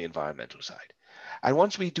least on the environmental side. And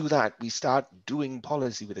once we do that, we start doing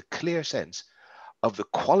policy with a clear sense of the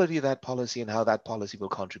quality of that policy and how that policy will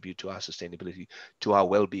contribute to our sustainability, to our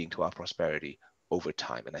well-being, to our prosperity over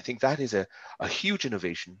time. And I think that is a huge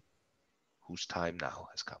innovation whose time now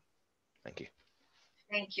has come. Thank you.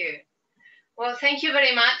 Thank you. Well, thank you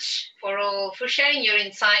very much for sharing your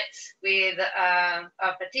insights with our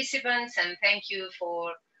participants, and thank you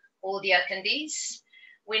for all the attendees.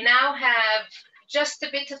 We now have just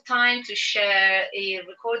a bit of time to share a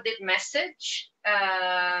recorded message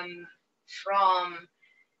from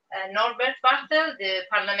Norbert Bartel, the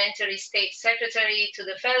Parliamentary State Secretary to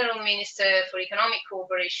the Federal Minister for Economic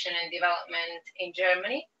Cooperation and Development in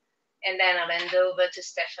Germany. And then I'll hand over to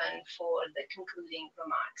Stefan for the concluding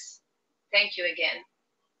remarks. Thank you again.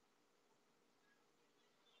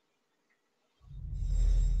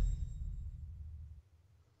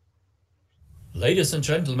 Ladies and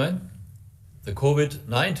gentlemen, the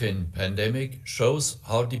COVID-19 pandemic shows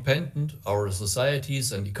how dependent our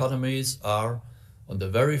societies and economies are on the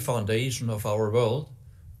very foundation of our world,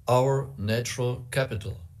 our natural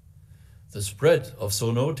capital. The spread of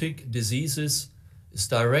zoonotic diseases is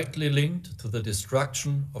directly linked to the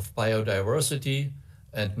destruction of biodiversity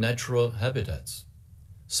and natural habitats.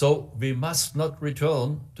 So we must not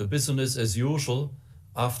return to business as usual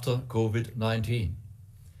after COVID-19.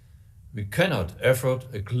 We cannot afford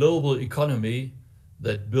a global economy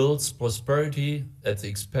that builds prosperity at the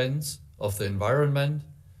expense of the environment,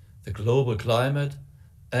 the global climate,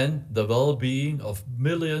 and the well-being of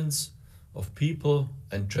millions of people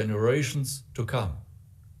and generations to come.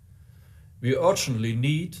 We urgently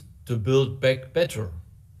need to build back better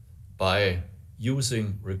by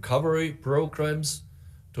using recovery programs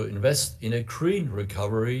to invest in a green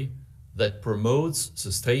recovery that promotes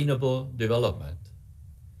sustainable development.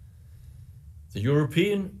 The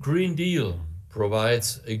European Green Deal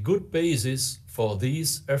provides a good basis for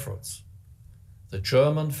these efforts. The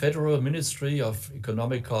German Federal Ministry of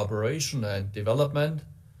Economic Cooperation and Development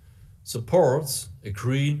supports a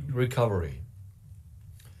green recovery.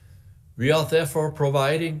 We are therefore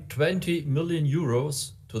providing 20 million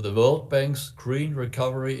euros to the World Bank's Green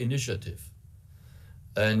Recovery Initiative.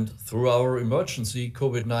 And through our emergency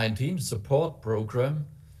COVID-19 support program,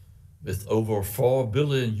 with over 4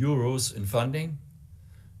 billion euros in funding,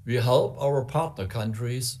 we help our partner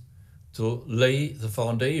countries to lay the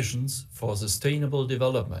foundations for sustainable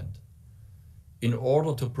development. In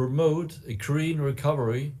order to promote a green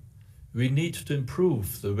recovery, we need to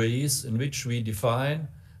improve the ways in which we define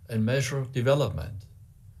and measure development.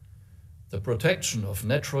 The protection of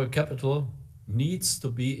natural capital needs to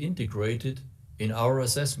be integrated in our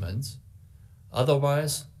assessments.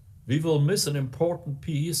 Otherwise, we will miss an important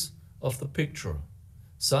piece of the picture,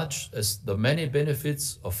 such as the many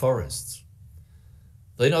benefits of forests.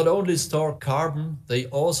 They not only store carbon, they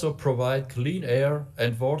also provide clean air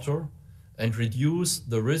and water and reduce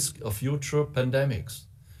the risk of future pandemics,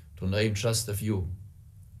 to name just a few.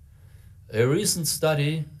 A recent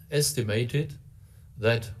study estimated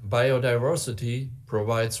that biodiversity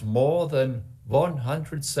provides more than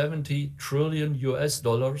 170 trillion US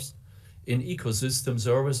dollars in ecosystem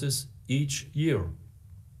services each year.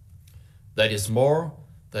 That is more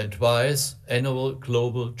than twice annual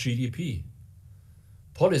global GDP.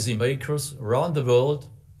 Policymakers around the world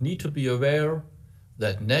need to be aware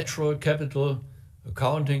that natural capital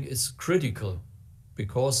accounting is critical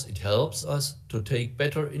because it helps us to take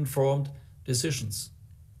better informed decisions.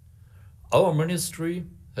 Our ministry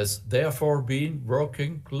has therefore been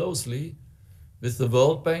working closely with the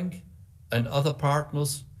World Bank and other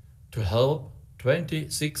partners to help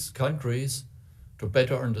 26 countries to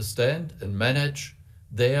better understand and manage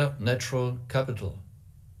their natural capital.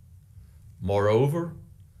 Moreover,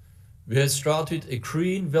 we have started a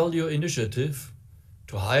Green Value Initiative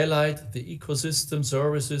to highlight the ecosystem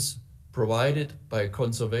services provided by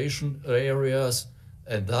conservation areas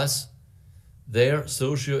and thus their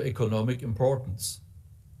socio-economic importance.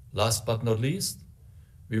 Last but not least,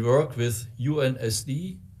 we work with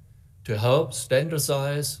UNSD to help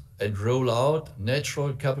standardize and roll out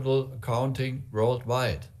natural capital accounting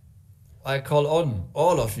worldwide. I call on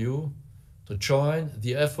all of you to join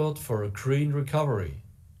the effort for a green recovery.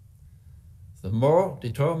 The more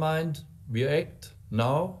determined we act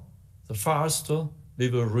now, the faster we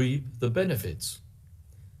will reap the benefits.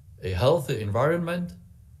 A healthy environment,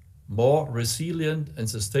 more resilient and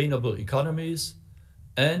sustainable economies,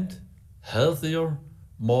 and healthier,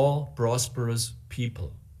 more prosperous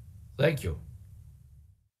people. Thank you.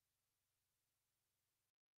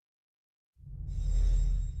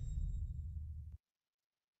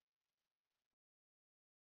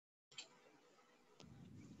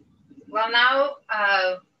 Well, now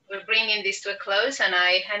we're bringing this to a close, and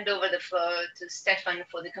I hand over the floor to Stefan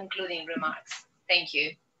for the concluding remarks. Thank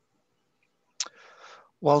you.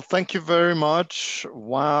 Well, thank you very much.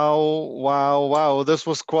 Wow, wow, wow. This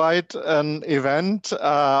was quite an event.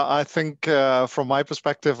 I think from my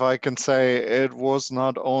perspective, I can say it was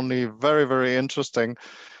not only very, very interesting,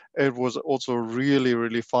 it was also really,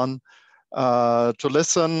 really fun to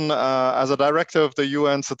listen. As a director of the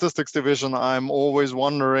UN Statistics Division, I'm always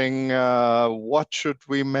wondering what should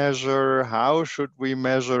we measure? How should we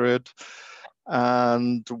measure it?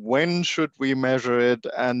 And when should we measure it?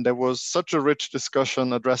 And there was such a rich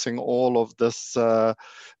discussion addressing all of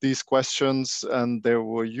these questions, and there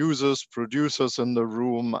were users, producers in the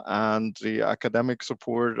room, and the academic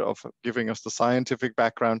support of giving us the scientific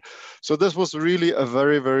background. So this was really a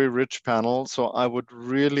very, very rich panel. So I would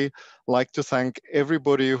really like to thank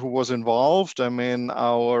everybody who was involved. I mean,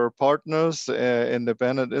 our partners in the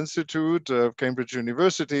Bennett Institute of Cambridge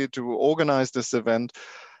University to organize this event.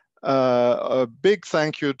 A big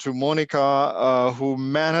thank you to Monica, who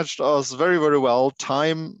managed us very, very well.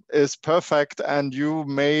 Time is perfect, and you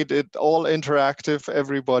made it all interactive.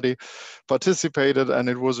 Everybody participated, and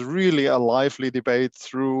it was really a lively debate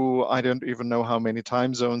through, I don't even know how many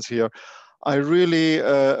time zones here. I really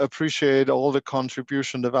appreciate all the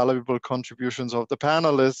contribution, the valuable contributions of the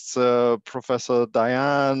panelists, Professor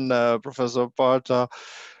Diane, Professor Barta,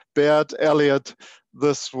 Bert, Elliot.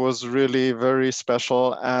 This was really very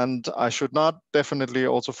special, and I should not definitely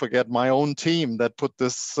also forget my own team that put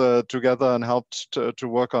this together and helped to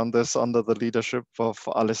work on this under the leadership of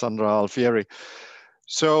Alessandra Alfieri.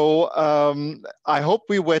 So I hope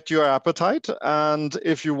we whet your appetite, and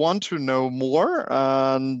if you want to know more,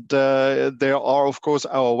 and there are of course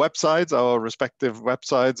our websites, our respective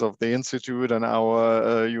websites of the Institute and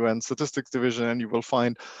our UN Statistics Division, and you will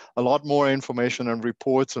find a lot more information and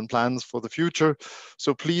reports and plans for the future.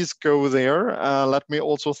 So please go there. Let me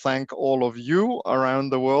also thank all of you around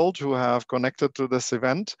the world who have connected to this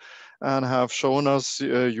event and have shown us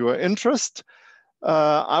your interest.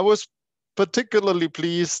 I was particularly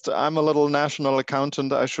pleased, I'm a little national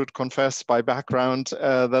accountant, I should confess by background,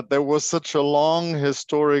 that there was such a long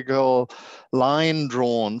historical line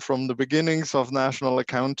drawn from the beginnings of national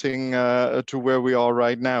accounting to where we are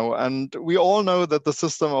right now. And we all know that the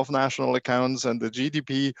system of national accounts and the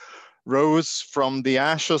GDP rose from the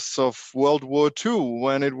ashes of World War II,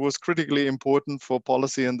 when it was critically important for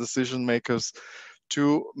policy and decision makers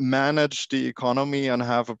to manage the economy and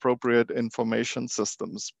have appropriate information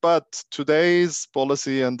systems. But today's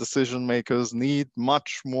policy and decision makers need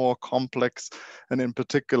much more complex and in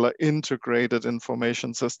particular integrated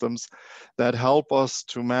information systems that help us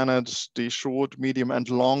to manage the short, medium and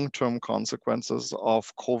long-term consequences of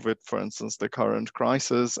COVID, for instance, the current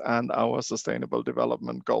crisis and our sustainable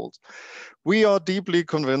development goals. We are deeply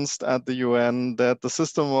convinced at the UN that the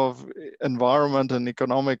system of environment and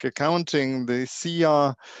economic accounting, the SIA,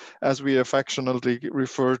 as we affectionately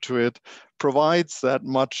refer to it, provides that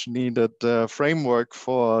much needed framework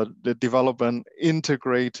for the development,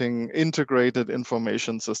 integrated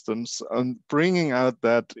information systems and bringing out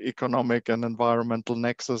that economic and environmental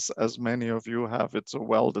nexus, as many of you have it so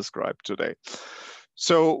well described today.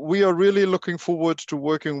 So we are really looking forward to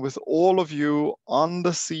working with all of you on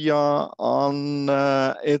the SIA, on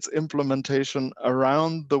its implementation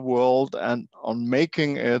around the world, and on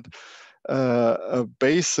making it a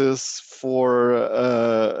basis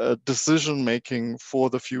for decision making for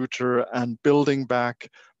the future and building back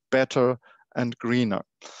better and greener.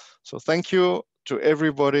 So thank you to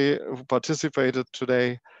everybody who participated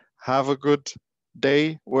today. Have a good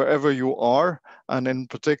day wherever you are, and in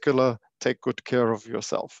particular, take good care of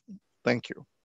yourself. Thank you.